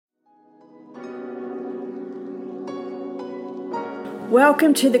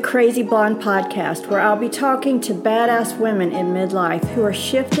Welcome to the Crazy Blonde Podcast, where I'll be talking to badass women in midlife who are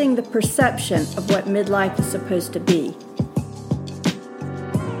shifting the perception of what midlife is supposed to be.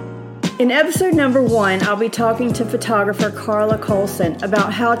 In episode number 1, I'll be talking to photographer Carla Coulson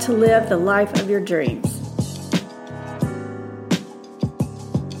about how to live the life of your dreams.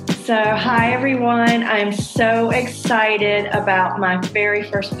 So, hi everyone. I'm so excited about my very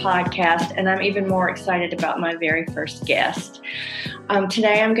first podcast, and I'm even more excited about my very first guest.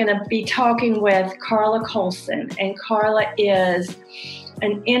 Today I'm going to be talking with Carla Coulson, and Carla is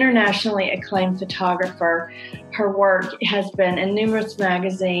an internationally acclaimed photographer. Her work has been in numerous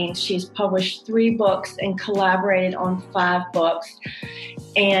magazines. She's published 3 books and collaborated on 5 books.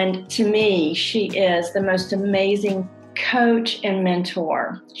 And to me, she is the most amazing coach and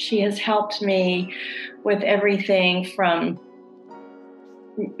mentor. She has helped me with everything from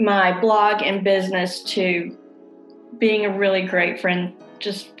my blog and business to being a really great friend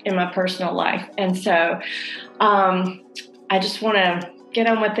just in my personal life. And so I just want to get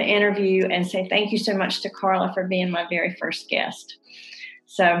on with the interview and say thank you so much to Carla for being my very first guest.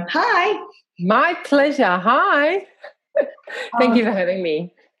 So, hi. My pleasure. Hi. Thank you for having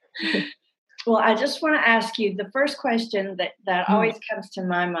me. Well, I just want to ask you the first question that always comes to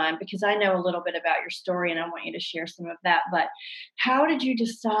my mind, because I know a little bit about your story and I want you to share some of that. But how did you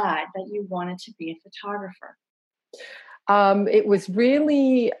decide that you wanted to be a photographer? It was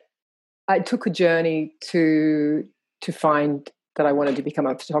really, I took a journey to find that I wanted to become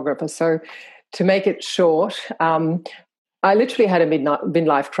a photographer. So to make it short, I literally had a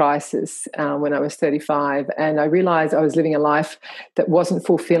midlife crisis when I was 35, and I realized I was living a life that wasn't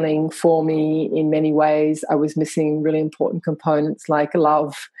fulfilling for me in many ways. I was missing really important components like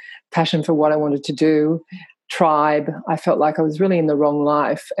love, passion for what I wanted to do, tribe. I felt like I was really in the wrong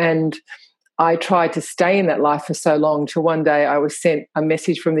life. And I tried to stay in that life for so long till one day I was sent a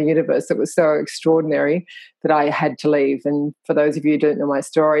message from the universe that was so extraordinary that I had to leave. And for those of you who don't know my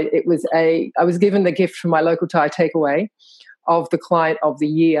story, I was given the gift from my local Thai takeaway of the client of the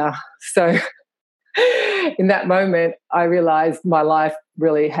year. So in that moment, I realized my life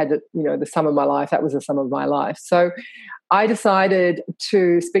really had, the sum of my life. That was the sum of my life. So I decided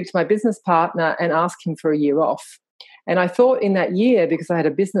to speak to my business partner and ask him for a year off. And I thought in that year, because I had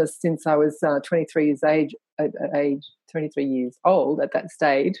a business since I was 23 years old at that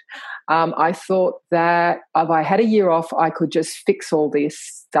stage, I thought that if I had a year off, I could just fix all this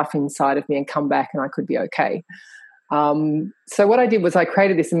stuff inside of me and come back and I could be okay. So what I did was I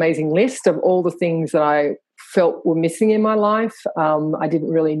created this amazing list of all the things that I felt were missing in my life. I didn't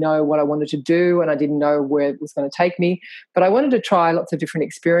really know what I wanted to do and I didn't know where it was going to take me, but I wanted to try lots of different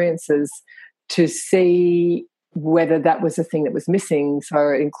experiences to see whether that was the thing that was missing.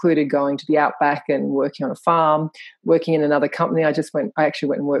 So it included going to the outback and working on a farm, working in another company. I actually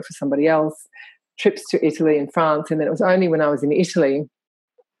went and worked for somebody else, trips to Italy and France. And then it was only when I was in Italy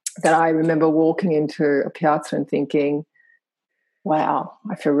that I remember walking into a piazza and thinking, wow,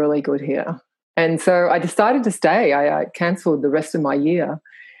 I feel really good here. And so I decided to stay. I cancelled the rest of my year.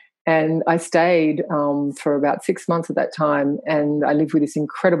 And I stayed for about 6 months at that time, and I lived with this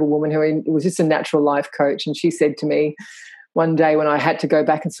incredible woman who was just a natural life coach. And she said to me one day when I had to go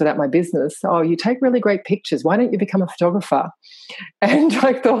back and sort out my business, "Oh, you take really great pictures. Why don't you become a photographer?" And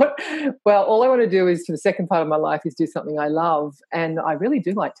I thought, well, all I want to do is for the second part of my life is do something I love. And I really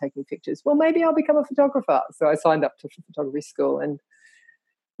do like taking pictures. Well, maybe I'll become a photographer. So I signed up to photography school, and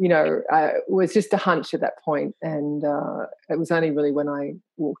it was just a hunch at that point. And it was only really when I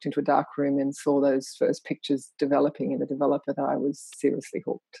walked into a dark room and saw those first pictures developing in the developer that I was seriously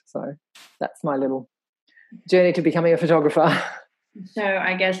hooked. So that's my little journey to becoming a photographer. So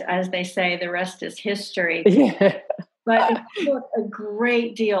I guess, as they say, the rest is history. Yeah. But it took a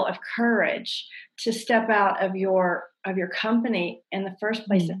great deal of courage to step out of your company in the first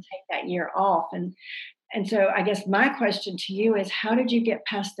place and take that year off. And so I guess my question to you is, how did you get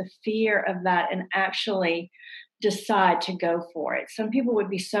past the fear of that and actually decide to go for it? Some people would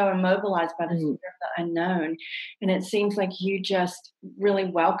be so immobilized by the fear of the unknown. And it seems like you just really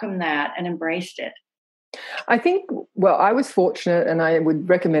welcomed that and embraced it. I think, well, I was fortunate, and I would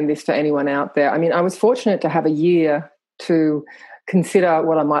recommend this to anyone out there. I mean, I was fortunate to have a year to consider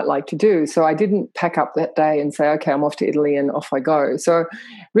what I might like to do. So I didn't pack up that day and say, okay, I'm off to Italy and off I go. So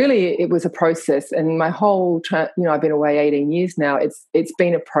really it was a process. And my whole, I've been away 18 years now. It's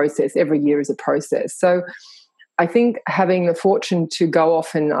been a process. Every year is a process. So I think having the fortune to go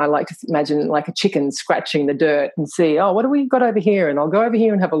off, and I like to imagine like a chicken scratching the dirt and see, oh, what do we got over here? And I'll go over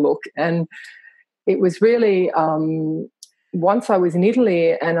here and have a look. And it was really once I was in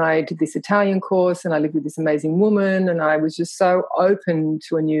Italy and I did this Italian course and I lived with this amazing woman and I was just so open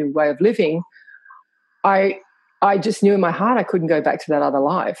to a new way of living, I just knew in my heart I couldn't go back to that other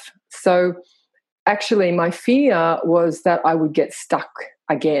life. So actually my fear was that I would get stuck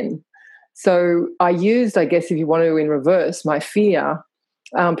again. So I used, I guess, if you want to in reverse, my fear.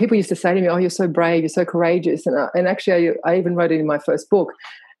 People used to say to me, "Oh, you're so brave, you're so courageous," and actually, I even wrote it in my first book.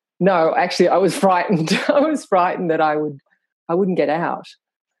 No, actually, I was frightened. I was frightened that I wouldn't get out.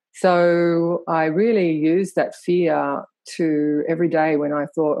 So I really used that fear to every day when I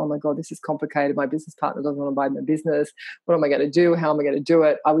thought, "Oh my God, this is complicated. My business partner doesn't want to buy my business. What am I going to do? How am I going to do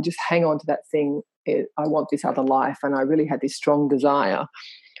it?" I would just hang on to that thing. I want this other life, and I really had this strong desire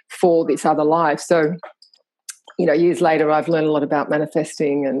for this other life. So, years later, I've learned a lot about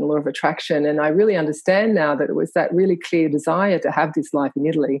manifesting and law of attraction. And I really understand now that it was that really clear desire to have this life in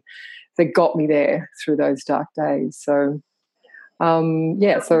Italy that got me there through those dark days. So,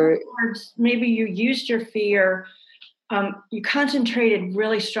 so maybe you used your fear. You concentrated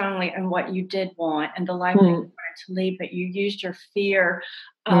really strongly on what you did want and the life that you wanted to lead, but you used your fear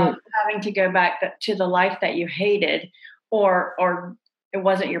of having to go back to the life that you hated, or it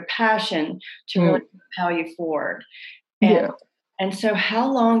wasn't your passion to really propel you forward. And so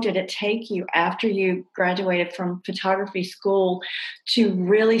how long did it take you after you graduated from photography school to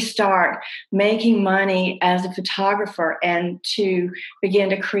really start making money as a photographer and to begin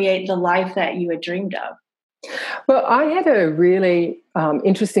to create the life that you had dreamed of? Well, I had a really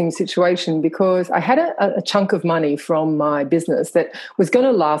interesting situation because I had a chunk of money from my business that was going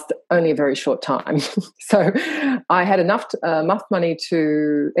to last only a very short time. So I had enough money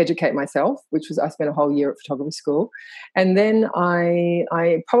to educate myself, which was I spent a whole year at photography school. And then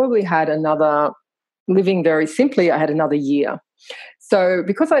I probably had living very simply, I had another year. So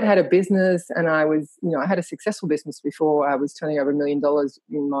because I'd had a business and I was, I had a successful business before, I was turning over $1 million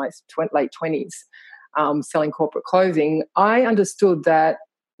in my late 20s. Selling corporate clothing, I understood that,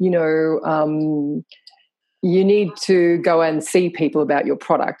 you need to go and see people about your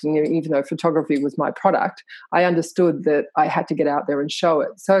product. And even though photography was my product, I understood that I had to get out there and show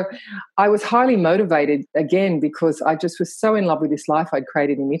it. So I was highly motivated, again, because I just was so in love with this life I'd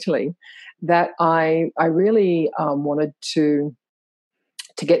created in Italy that I really wanted to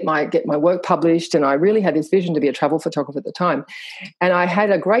get my work published, and I really had this vision to be a travel photographer at the time. And I had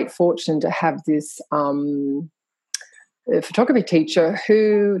a great fortune to have this photography teacher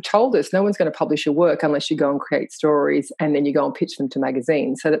who told us no one's going to publish your work unless you go and create stories and then you go and pitch them to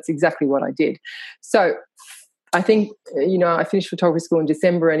magazines. So that's exactly what I did. So I think, I finished photography school in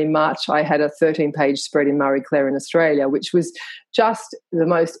December, and in March I had a 13-page spread in Marie Claire in Australia, which was just the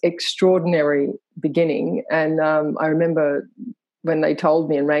most extraordinary beginning. And I remember when they told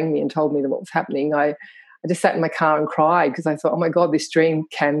me and rang me and told me that what was happening, I just sat in my car and cried because I thought, oh my God, this dream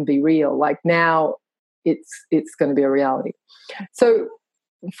can be real. Like now it's going to be a reality. So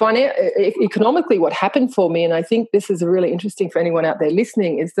economically, what happened for me, and I think this is really interesting for anyone out there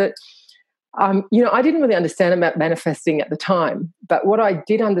listening, is that, I didn't really understand about manifesting at the time. But what I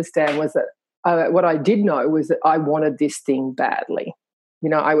did understand was that what I did know was that I wanted this thing badly.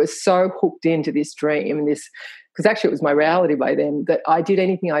 I was so hooked into this dream and this, because actually it was my reality by then, that I did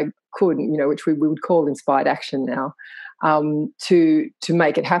anything I could, which we would call inspired action now, to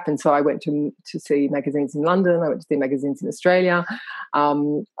make it happen. So I went to see magazines in London. I went to see magazines in Australia.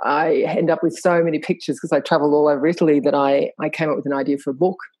 I ended up with so many pictures because I traveled all over Italy that I came up with an idea for a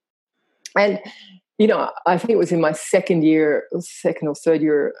book. And, I think it was in my second or third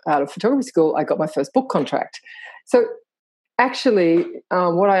year out of photography school, I got my first book contract. So actually,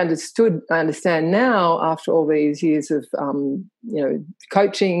 what I understand now after all these years of,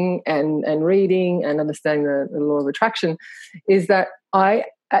 coaching and reading and understanding the law of attraction, is that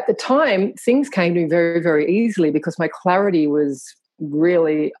at the time, things came to me very, very easily because my clarity was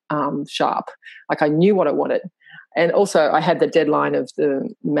really sharp. Like I knew what I wanted. And also I had the deadline of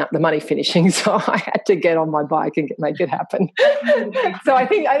the money finishing, so I had to get on my bike and make it happen. So I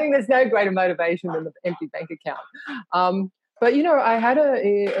think there's no greater motivation than the empty bank account. But, I had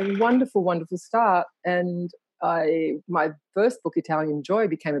a wonderful, wonderful start, and my first book, Italian Joy,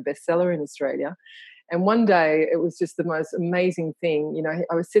 became a bestseller in Australia. And one day it was just the most amazing thing.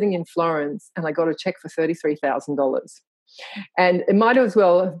 I was sitting in Florence and I got a check for $33,000. And it might as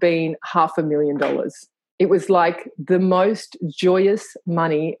well have been $500,000. It was like the most joyous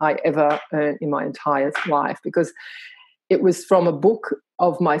money I ever earned in my entire life, because it was from a book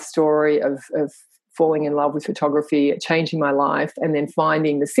of my story of falling in love with photography, changing my life, and then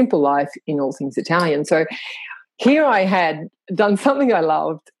finding the simple life in all things Italian. So here I had done something I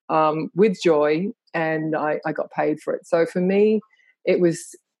loved with joy, and I got paid for it. So for me, it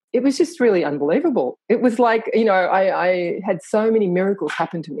was just really unbelievable. It was like, I had so many miracles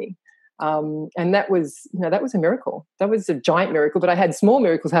happen to me. And that was a miracle. That was a giant miracle, but I had small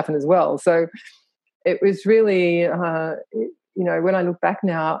miracles happen as well. So it was really, when I look back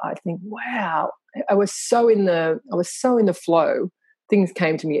now, I think, wow, I was so in the flow. Things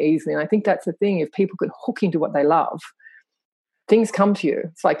came to me easily. And I think that's the thing. If people could hook into what they love, things come to you.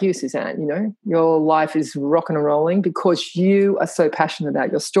 It's like you, Suzanne, your life is rocking and rolling because you are so passionate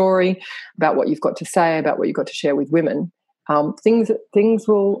about your story, about what you've got to say, about what you've got to share with women. Things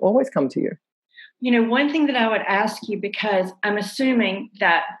will always come to you. One thing that I would ask you, because I'm assuming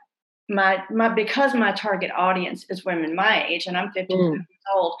that because my target audience is women my age, and I'm 55 years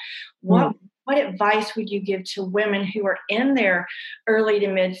old, what advice would you give to women who are in their early to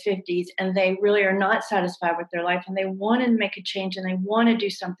mid 50s and they really are not satisfied with their life and they want to make a change and they want to do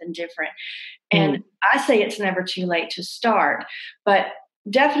something different? And I say it's never too late to start, but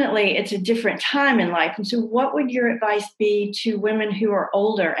definitely it's a different time in life. And so what would your advice be to women who are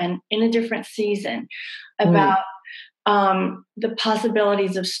older and in a different season about the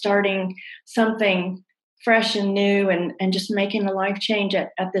possibilities of starting something fresh and new and just making a life change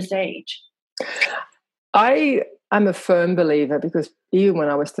at this age? I'm a firm believer, because even when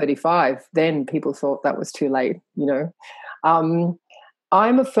I was 35, then people thought that was too late, I'm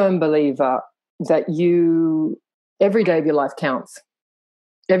a firm believer that every day of your life counts.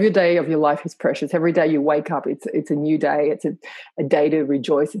 Every day of your life is precious. Every day you wake up, it's a new day. It's a day to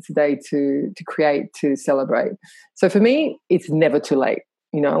rejoice. It's a day to create, to celebrate. So for me, it's never too late.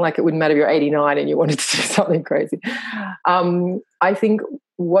 Like it wouldn't matter if you're 89 and you wanted to do something crazy. I think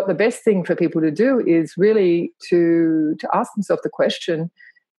what the best thing for people to do is really to ask themselves the question,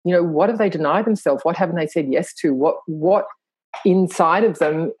 what have they denied themselves? What haven't they said yes to? What inside of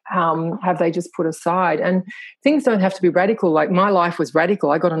them have they just put aside? And things don't have to be radical. Like my life was radical.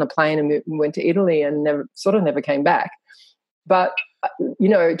 I got on a plane and went to Italy and never came back. But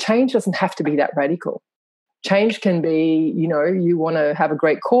change doesn't have to be that radical. Change can be, you want to have a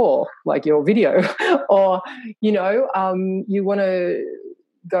great call, like your video, or you want to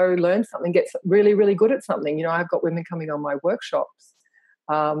go learn something, get really, really good at something. I've got women coming on my workshops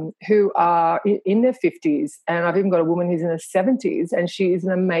who are in their 50s, and I've even got a woman who's in her 70s, and she is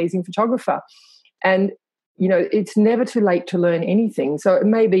an amazing photographer. And it's never too late to learn anything. So it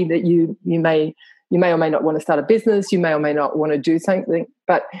may be that you may or may not want to start a business, you may or may not want to do something,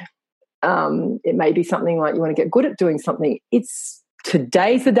 but it may be something like you want to get good at doing something.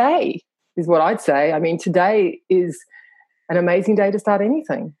 Today's the day, is what I'd say. I mean, today is an amazing day to start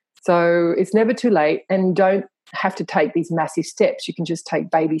anything. So it's never too late, and don't have to take these massive steps. You can just take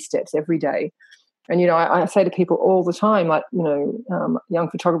baby steps every day. And, I say to people all the time, like, young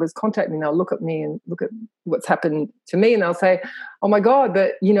photographers contact me and they'll look at me and look at what's happened to me and they'll say, oh my God,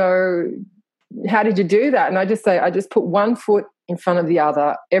 but, how did you do that? And I just say, I just put one foot in front of the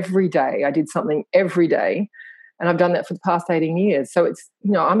other every day. I did something every day, and I've done that for the past 18 years. So it's,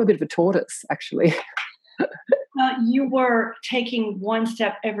 I'm a bit of a tortoise, actually. You were taking one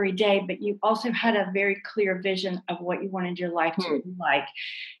step every day, but you also had a very clear vision of what you wanted your life to be like.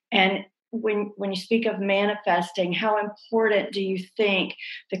 And when you speak of manifesting, how important do you think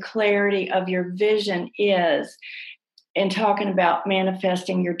the clarity of your vision is in talking about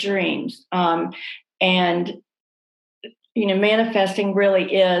manifesting your dreams? And manifesting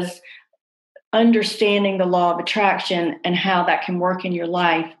really is understanding the law of attraction and how that can work in your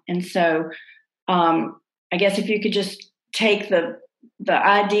life. And so I guess if you could just take the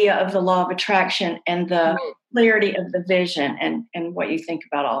idea of the law of attraction and the clarity of the vision and what you think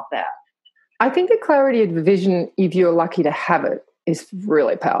about all of that. I think the clarity of the vision, if you're lucky to have it, is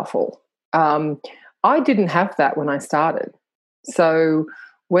really powerful. I didn't have that when I started. So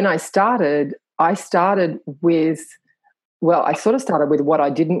when I started with, I sort of started with what I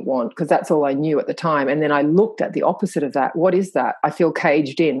didn't want, because that's all I knew at the time. And then I looked at the opposite of that. What is that? I feel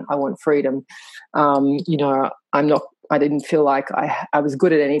caged in. I want freedom. I didn't feel like I was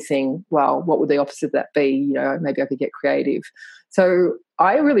good at anything. Well, what would the opposite of that be? Maybe I could get creative. So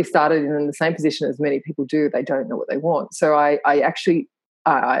I really started in the same position as many people do. They don't know what they want. So I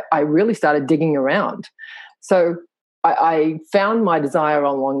really started digging around. So I found my desire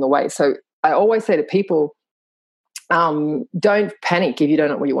along the way. So I always say to people, don't panic if you don't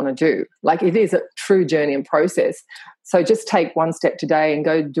know what you want to do. Like, it is a true journey and process. So just take one step today and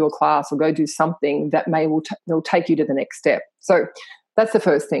go do a class or go do something that will take you to the next step. So that's the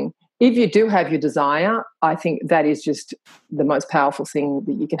first thing. If you do have your desire, I think that is just the most powerful thing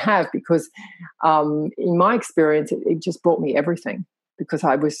that you can have, because in my experience, it just brought me everything. because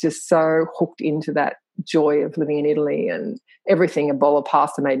I was just so hooked into that joy of living in Italy, and everything, a bowl of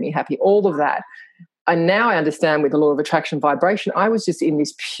pasta made me happy, all of that. And now I understand with the law of attraction vibration, I was just in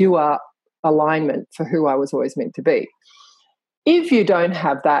this pure alignment for who I was always meant to be. If you don't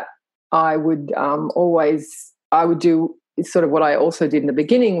have that, I would do sort of what I also did in the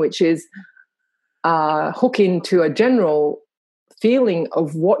beginning, which is hook into a general feeling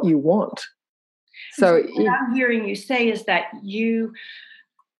of what you want. So what I'm hearing you say is that you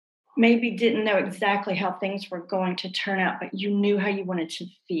maybe didn't know exactly how things were going to turn out, but you knew how you wanted to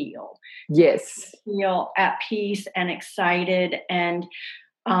feel. Yes. Feel at peace and excited, and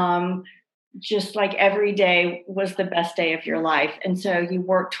just like every day was the best day of your life. And so you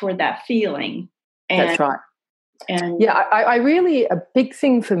work toward that feeling. That's right. And yeah, I really, a big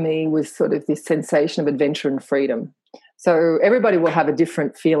thing for me was sort of this sensation of adventure and freedom. So everybody will have a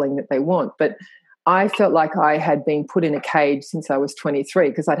different feeling that they want, but I felt like I had been put in a cage since I was 23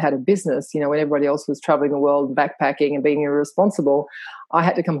 because I'd had a business. When everybody else was traveling the world and backpacking and being irresponsible, I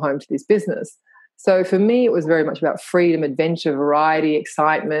had to come home to this business. So for me, it was very much about freedom, adventure, variety,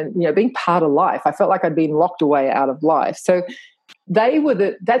 excitement, being part of life. I felt like I'd been locked away out of life. So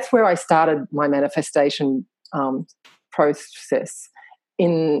that's where I started my manifestation process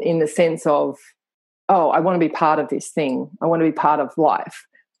in the sense of, I want to be part of this thing. I want to be part of life.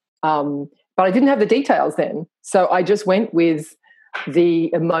 But I didn't have the details then. So I just went with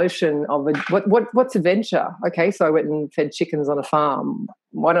the emotion of what's adventure? Okay, so I went and fed chickens on a farm.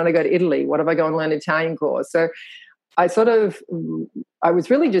 Why don't I go to Italy? What if I go and learn Italian course? So I was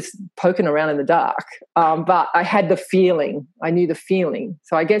really just poking around in the dark, but I had the feeling. I knew the feeling.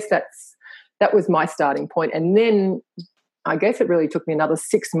 So I guess that was my starting point. And then I guess it really took me another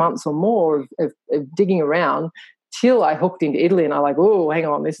 6 months or more of digging around till I hooked into Italy, and I'm like, oh, hang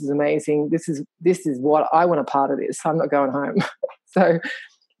on, this is amazing. This is what I want a part of this. I'm not going home. So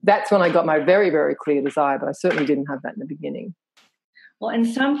that's when I got my very, very clear desire, but I certainly didn't have that in the beginning. Well, and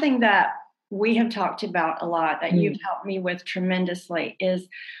something that we have talked about a lot that you've helped me with tremendously is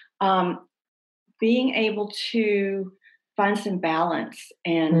being able to find some balance.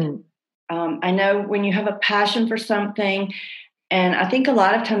 And I know when you have a passion for something, and I think a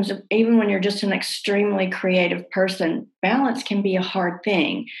lot of times, even when you're just an extremely creative person, balance can be a hard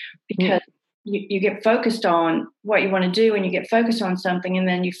thing because you get focused on what you want to do and you get focused on something, and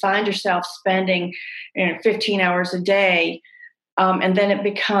then you find yourself spending 15 hours a day, and then it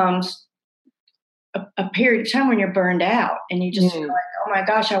becomes a period of time when you're burned out and you just feel like, oh my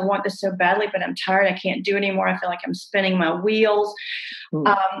gosh, I want this so badly, but I'm tired. I can't do it anymore. I feel like I'm spinning my wheels.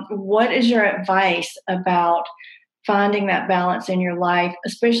 What is your advice about finding that balance in your life,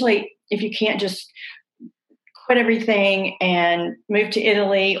 especially if you can't just quit everything and move to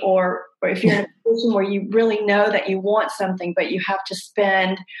Italy, or if you're in a position where you really know that you want something, but you have to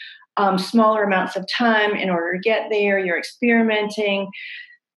spend smaller amounts of time in order to get there, you're experimenting,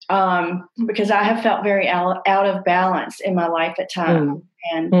 because I have felt very out of balance in my life at times.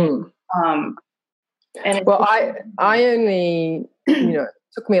 Well, I only, it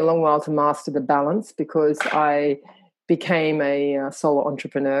took me a long while to master the balance because I became a solo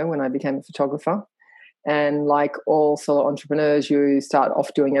entrepreneur when I became a photographer. And like all solo entrepreneurs, you start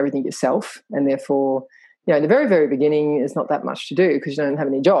off doing everything yourself. And therefore, in the very, very beginning, there's not that much to do because you don't have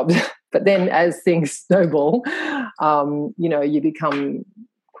any jobs. But then as things snowball, you become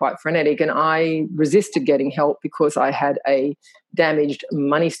quite frenetic. And I resisted getting help because I had a damaged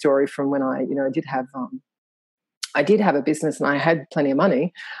money story from when I did have a business and I had plenty of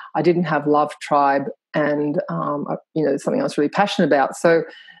money. I didn't have love, tribe, and something I was really passionate about. So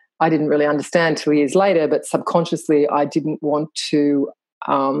I didn't really understand till years later, but subconsciously I didn't want to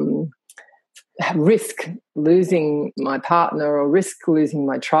risk losing my partner or risk losing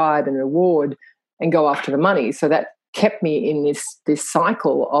my tribe and reward and go after the money. So that kept me in this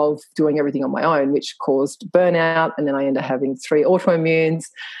cycle of doing everything on my own, which caused burnout, and then I ended up having 3 autoimmunes.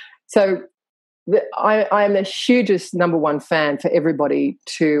 So I am the hugest number one fan for everybody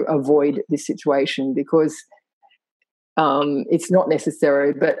to avoid this situation because it's not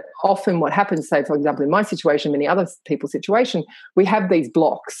necessary. But often what happens, say, for example, in my situation, many other people's situation, we have these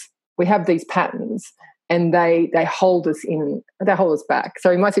blocks, we have these patterns, and they hold us back.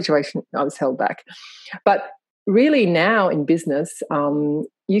 So in my situation, I was held back. But really now in business,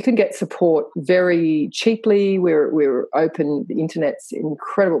 you can get support very cheaply. We're open. The internet's an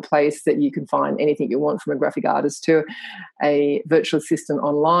incredible place that you can find anything you want, from a graphic artist to a virtual assistant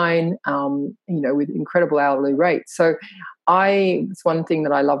online, with incredible hourly rates. So it's one thing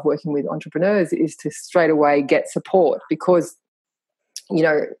that I love working with entrepreneurs is to straight away get support, because,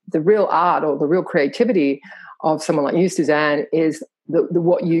 the real art or the real creativity of someone like you, Suzanne, is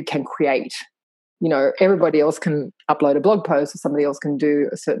what you can create. You know, everybody else can upload a blog post, or somebody else can do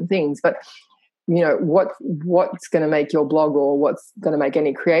certain things, but you know what's going to make your blog, or what's going to make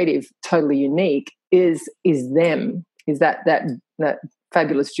any creative totally unique is them, is that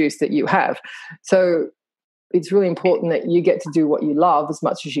fabulous juice that you have. So it's really important that you get to do what you love as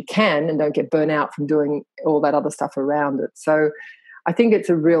much as you can, and don't get burnt out from doing all that other stuff around it. So I think it's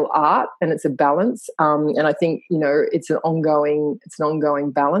a real art, and it's a balance. And I think, you know, it's an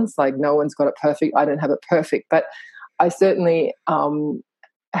ongoing balance. Like, no one's got it perfect. I don't have it perfect, but I certainly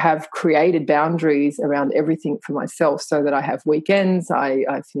have created boundaries around everything for myself, so that I have weekends.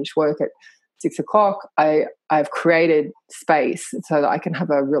 I finish work at 6 o'clock. I've created space so that I can have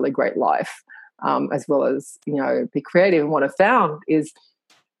a really great life, as well as, you know, be creative. And what I've found is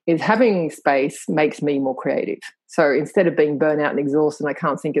having space makes me more creative. So instead of being burnt out and exhausted, and I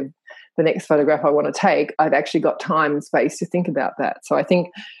can't think of the next photograph I want to take, I've actually got time and space to think about that. So I think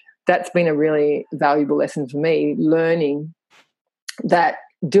that's been a really valuable lesson for me, learning that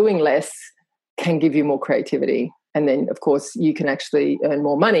doing less can give you more creativity. And then, of course, you can actually earn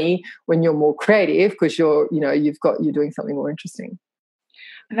more money when you're more creative, because you're doing something more interesting.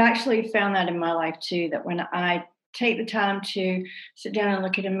 I've actually found that in my life too, that when I take the time to sit down and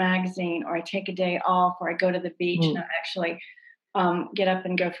look at a magazine, or I take a day off, or I go to the beach and I actually get up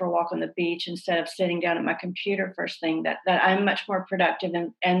and go for a walk on the beach instead of sitting down at my computer first thing, that I'm much more productive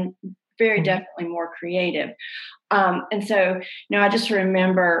and very definitely more creative. And so, you know, I just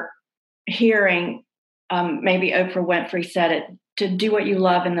remember hearing maybe Oprah Winfrey said it, to do what you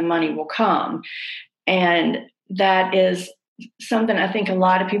love and the money will come. And that is something I think a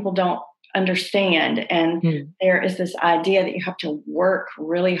lot of people don't understand. And there is this idea that you have to work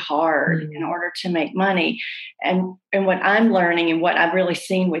really hard in order to make money. And what I'm learning, and what I've really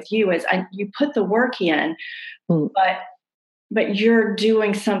seen with you, is you put the work in, but you're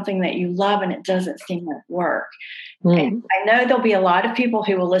doing something that you love, and it doesn't seem like work. And I know there'll be a lot of people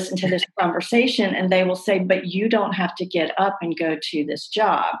who will listen to this conversation and they will say, but you don't have to get up and go to this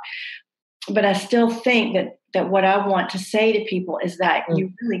job. But I still think that what I want to say to people is that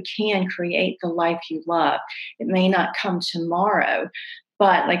you really can create the life you love. It may not come tomorrow,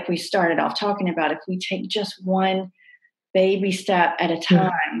 but like we started off talking about, if we take just one baby step at a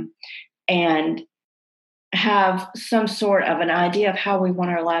time and have some sort of an idea of how we want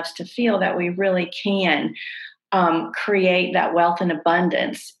our lives to feel, that we really can create that wealth and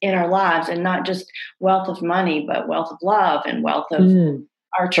abundance in our lives, and not just wealth of money, but wealth of love and wealth of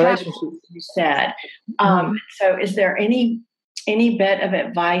our trust, you said. So is there any bit of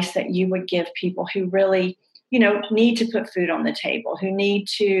advice that you would give people who really, you know, need to put food on the table, who need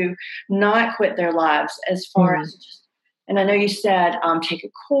to not quit their lives, as far as just, and I know you said take a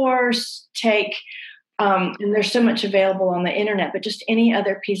course, and there's so much available on the internet, but just any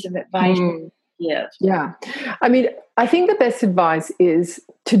other piece of advice you give? Yeah. I mean, I think the best advice is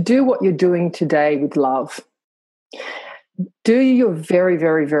to do what you're doing today with love. Do your very,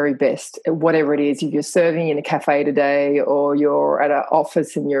 very, very best at whatever it is. If you're serving in a cafe today, or you're at an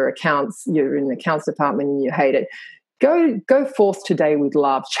office and you're in the accounts department and you hate it, go forth today with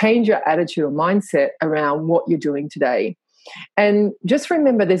love. Change your attitude or mindset around what you're doing today. And just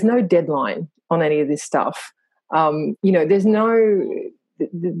remember, there's no deadline on any of this stuff. You know, there's no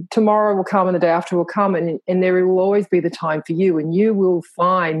tomorrow will come and the day after will come, and there will always be the time for you, and you will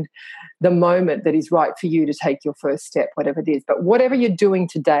find the moment that is right for you to take your first step, whatever it is. But whatever you're doing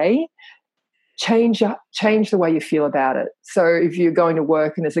today, change the way you feel about it. So if you're going to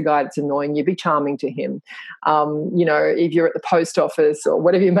work and there's a guy that's annoying you, be charming to him. You know, if you're at the post office or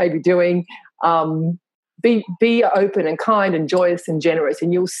whatever you may be doing, be open and kind and joyous and generous,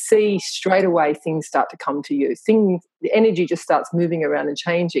 and you'll see straight away things start to come to you. The energy just starts moving around and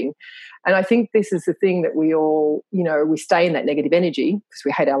changing. And I think this is the thing that we all, you know, we stay in that negative energy because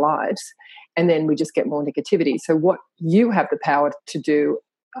we hate our lives, and then we just get more negativity. So what you have the power to do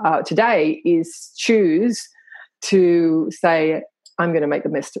today is choose to say, I'm going to make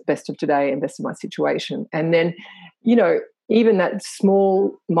the best of today and best of my situation. And then, you know, even that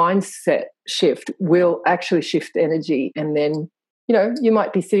small mindset shift will actually shift energy. And then, you know, you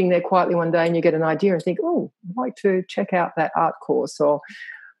might be sitting there quietly one day and you get an idea and think, oh, I'd like to check out that art course, or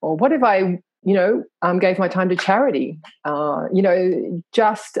what if I, you know, gave my time to charity? You know,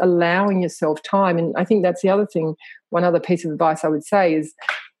 just allowing yourself time. And I think that's the other thing. One other piece of advice I would say is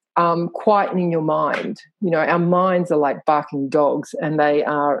quietening your mind. You know, our minds are like barking dogs, and they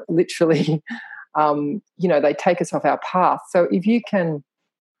are literally you know, they take us off our path. So if you can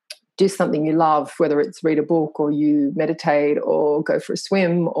do something you love, whether it's read a book or you meditate or go for a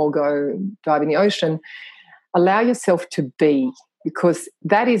swim or go dive in the ocean, allow yourself to be. because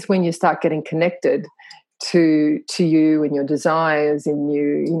that is when you start getting connected to you and your desires, and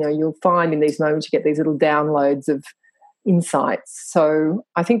you'll find in these moments you get these little downloads of insights. So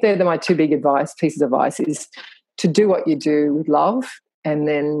I think they're my two big pieces of advice is to do what you do with love,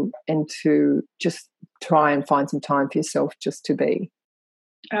 and to just try and find some time for yourself just to be.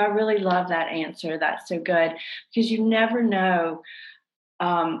 I really love that answer. That's so good, because you never know,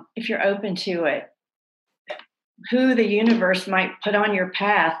 if you're open to it, who the universe might put on your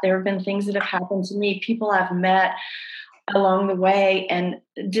path. There have been things that have happened to me, people I've met along the way and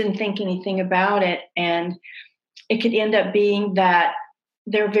didn't think anything about it. And it could end up being that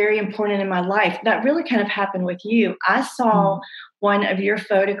they're very important in my life. That really kind of happened with you. I saw one of your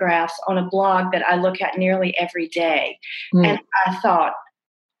photographs on a blog that I look at nearly every day. And I thought,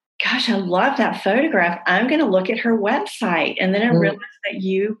 gosh, I love that photograph. I'm going to look at her website. And then I realized that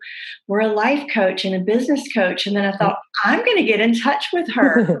you were a life coach and a business coach. And then I thought, I'm going to get in touch with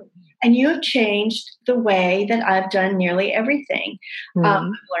her. And you have changed the way that I've done nearly everything. I've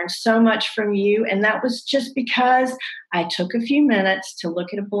learned so much from you. And that was just because I took a few minutes to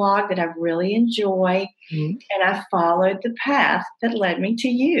look at a blog that I really enjoy. And I followed the path that led me to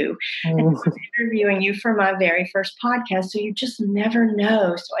you. And I was interviewing you for my very first podcast. So you just never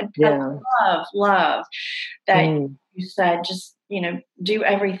know. So I love that you said, just, do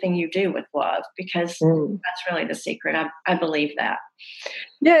everything you do with love, because that's really the secret. I believe that.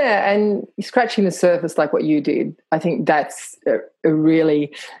 Yeah, and scratching the surface like what you did, I think that's a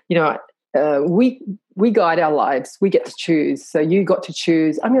really, we guide our lives. We get to choose. So you got to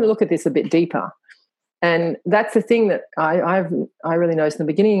choose, I'm going to look at this a bit deeper. And that's the thing that I really noticed in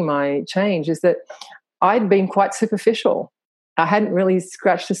the beginning of my change, is that I'd been quite superficial. I hadn't really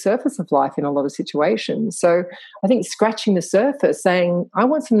scratched the surface of life in a lot of situations. So I think scratching the surface, saying, I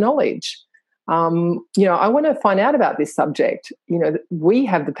want some knowledge. I want to find out about this subject. We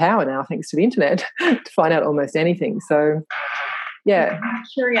have the power now, thanks to the internet, to find out almost anything. So, yeah.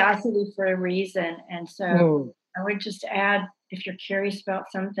 Curiosity for a reason. And so I would just add, if you're curious about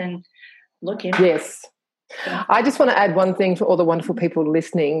something, look into it. Yes. I just want to add one thing for all the wonderful people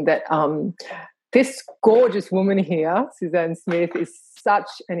listening, that this gorgeous woman here, Suzanne Smith, is such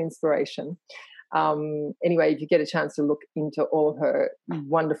an inspiration. Anyway, if you get a chance to look into all of her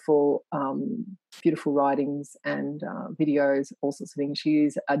wonderful, beautiful writings and videos, all sorts of things, she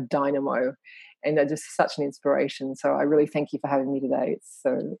is a dynamo and just such an inspiration. So I really thank you for having me today. It's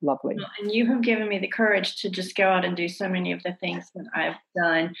so lovely. And you have given me the courage to just go out and do so many of the things that I've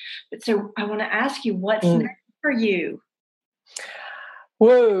done. But so I want to ask you, what's next for you?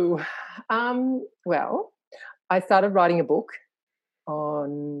 Whoa. Well, I started writing a book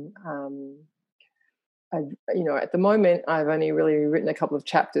on, at the moment I've only really written a couple of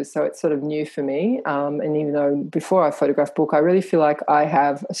chapters, so it's sort of new for me. And even though before I photographed book, I really feel like I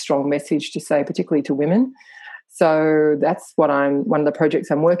have a strong message to say, particularly to women. So that's one of the projects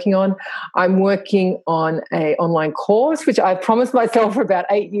I'm working on. I'm working on an online course, which I've promised myself for about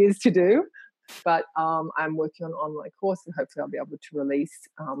 8 years to do. But I'm working on an online course, and hopefully I'll be able to release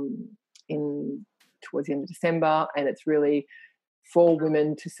towards the end of December. And it's really for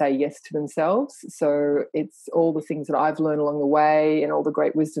women to say yes to themselves. So it's all the things that I've learned along the way and all the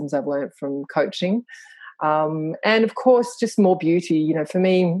great wisdoms I've learned from coaching. And, of course, just more beauty. For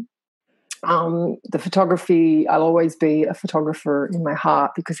me, the photography, I'll always be a photographer in my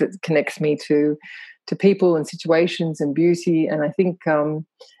heart, because it connects me to people and situations and beauty. And I think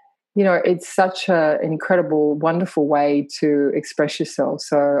it's such an incredible, wonderful way to express yourself.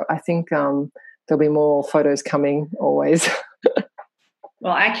 So I think there'll be more photos coming always.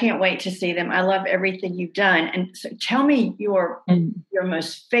 Well, I can't wait to see them. I love everything you've done. And so tell me your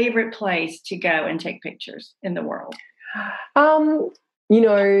most favorite place to go and take pictures in the world.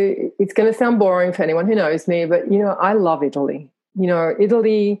 It's going to sound boring for anyone who knows me, but, I love Italy.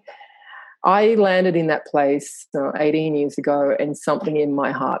 Italy, I landed in that place 18 years ago, and something in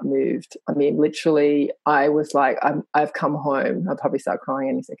my heart moved. I mean, literally, I was like, I've come home. I'll probably start crying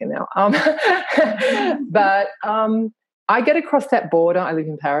any second now. But I get across that border. I live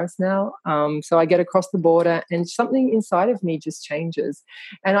in Paris now. So I get across the border, and something inside of me just changes.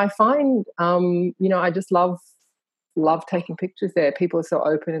 And I find, I just love taking pictures there. People are so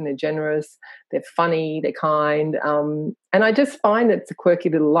open and they're generous, they're funny, they're kind, and I just find it's a quirky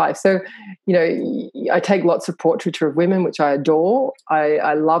little life. So, I take lots of portraiture of women, which I adore.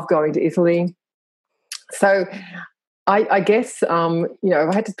 I love going to Italy. So I guess, if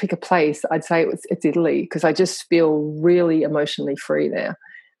I had to pick a place, I'd say it's Italy, because I just feel really emotionally free there.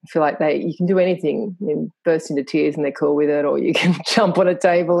 I feel like you can do anything, burst into tears and they're cool with it, or you can jump on a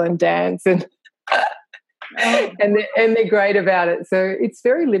table and dance and Oh. and they're great about it. So it's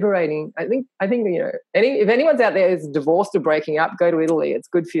very liberating. I think if anyone's out there who's divorced or breaking up, go to Italy. It's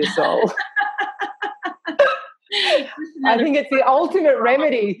good for your soul. I think it's the ultimate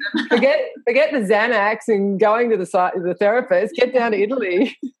remedy. Forget the Xanax and going to the therapist. Get down to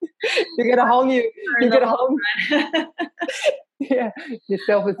Italy. You get a whole new. Yeah, your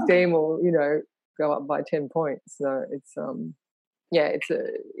self-esteem will go up by 10 points. So it's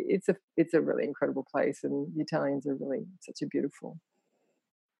it's a really incredible place, and the Italians are really such a beautiful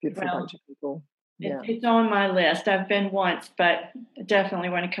bunch of people. Yeah. It's on my list. I've been once, but definitely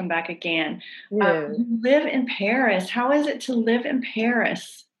want to come back again. Yeah. You live in Paris. How is it to live in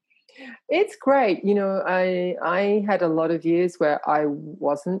Paris? It's great. I had a lot of years where I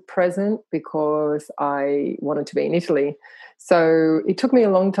wasn't present because I wanted to be in Italy. So it took me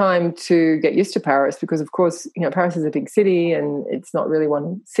a long time to get used to Paris because, of course, Paris is a big city and it's not really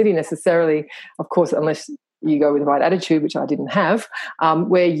one city necessarily, of course, unless you go with the right attitude, which I didn't have,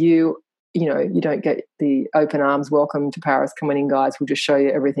 where you don't get the open arms welcome to Paris. Come on in, guys. We'll just show you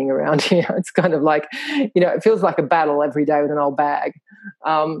everything around here. It's kind of like, it feels like a battle every day with an old bag.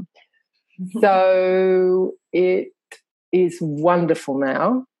 So it is wonderful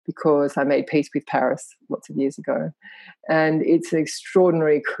now because I made peace with Paris lots of years ago. And it's an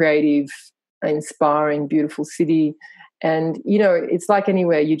extraordinary, creative, inspiring, beautiful city. And, it's like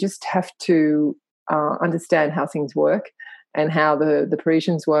anywhere. You just have to understand how things work and how the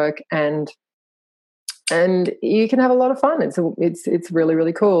Parisians work, and you can have a lot of fun. It's really,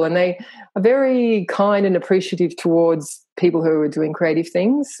 really cool, and they are very kind and appreciative towards people who are doing creative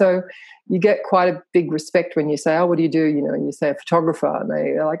things. So you get quite a big respect when you say, "Oh, what do you do?" And you say a photographer, and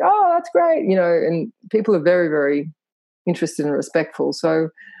they're like, "Oh, that's great," And people are very, very interested and respectful. So,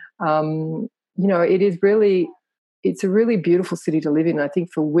 it's a really beautiful city to live in. I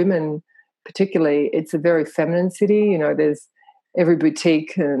think for women, particularly, it's a very feminine city. There's every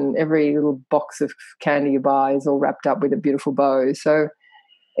boutique and every little box of candy you buy is all wrapped up with a beautiful bow. So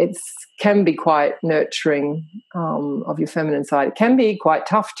it can be quite nurturing of your feminine side. It can be quite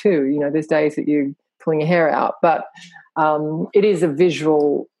tough too. There's days that you're pulling your hair out, but it is a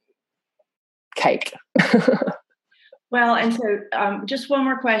visual cake. Well, and so just one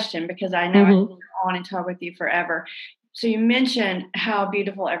more question, because I know I can go on and talk with you forever. So you mentioned how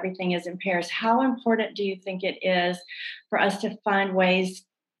beautiful everything is in Paris. How important do you think it is for us to find ways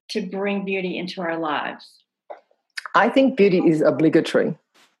to bring beauty into our lives? I think beauty is obligatory.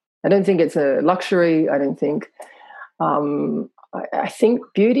 I don't think it's a luxury. I don't think. I think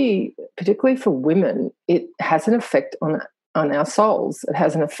beauty, particularly for women, it has an effect on our souls. It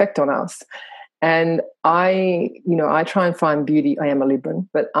has an effect on us. And I try and find beauty. I am a Libran,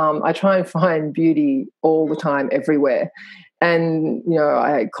 but I try and find beauty all the time, everywhere. And,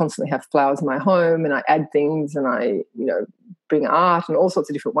 I constantly have flowers in my home, and I add things, and I, bring art and all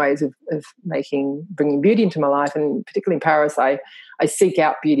sorts of different ways of bringing beauty into my life. And particularly in Paris, I seek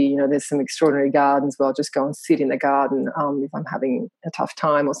out beauty. There's some extraordinary gardens where I'll just go and sit in the garden if I'm having a tough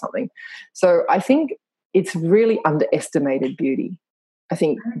time or something. So I think it's really underestimated beauty. I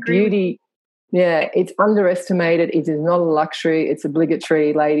think beauty... Yeah, it's underestimated. It is not a luxury. It's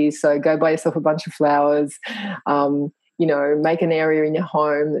obligatory, ladies. So go buy yourself a bunch of flowers. Make an area in your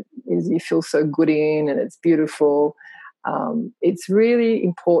home that you feel so good in, and it's beautiful. It's really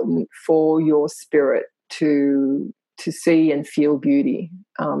important for your spirit to see and feel beauty.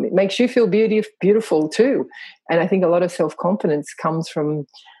 It makes you feel beautiful too. And I think a lot of self-confidence comes from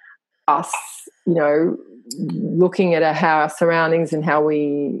us, looking at our surroundings and how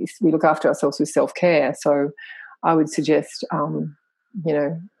we look after ourselves with self-care. So I would suggest,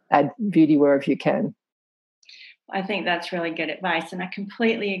 add beauty wherever you can. I think that's really good advice, and I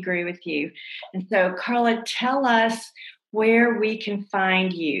completely agree with you. And so, Carla, tell where we can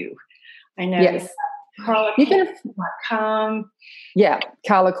find you. I know yes. CarlaCoulson.com. Yeah,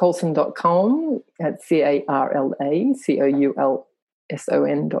 CarlaCoulson.com. That's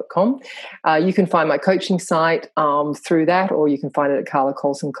CarlaCoulson.com. You can find my coaching site through that, or you can find it at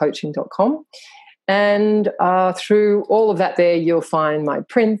CarlaCoulsonCoaching.com. And through all of that there, you'll find my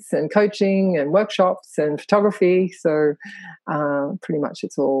prints and coaching and workshops and photography. So pretty much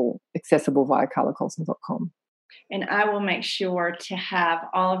it's all accessible via CarlaCoulson.com. And I will make sure to have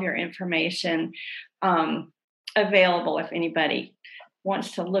all of your information available if anybody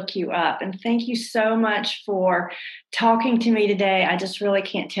wants to look you up. And thank you so much for talking to me today. I just really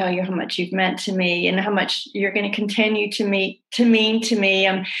can't tell you how much you've meant to me and how much you're going to continue to mean to me.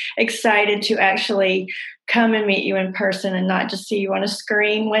 I'm excited to actually come and meet you in person and not just see you on a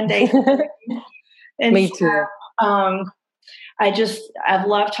screen one day. Me too. I've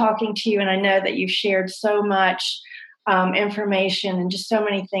loved talking to you, and I know that you've shared so much information and just so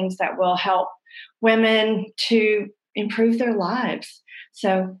many things that will help women to improve their lives.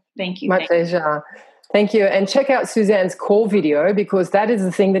 So thank you. My pleasure. Thank you. And check out Suzanne's core video, because that is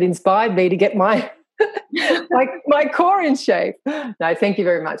the thing that inspired me to get my my core in shape. No, thank you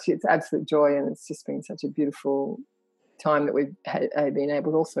very much. It's absolute joy, and it's just been such a beautiful time that we've been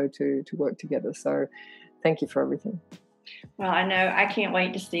able also to work together. So thank you for everything. Well, I know I can't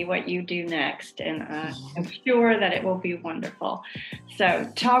wait to see what you do next, and I'm sure that it will be wonderful. So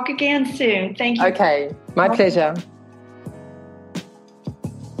talk again soon. Thank you. Okay, my pleasure.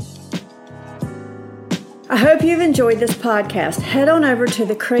 I hope you've enjoyed this podcast. Head on over to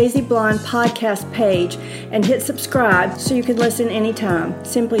the Crazy Blonde podcast page and hit subscribe so you can listen anytime.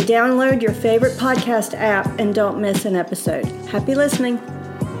 Simply download your favorite podcast app and don't miss an episode. Happy listening.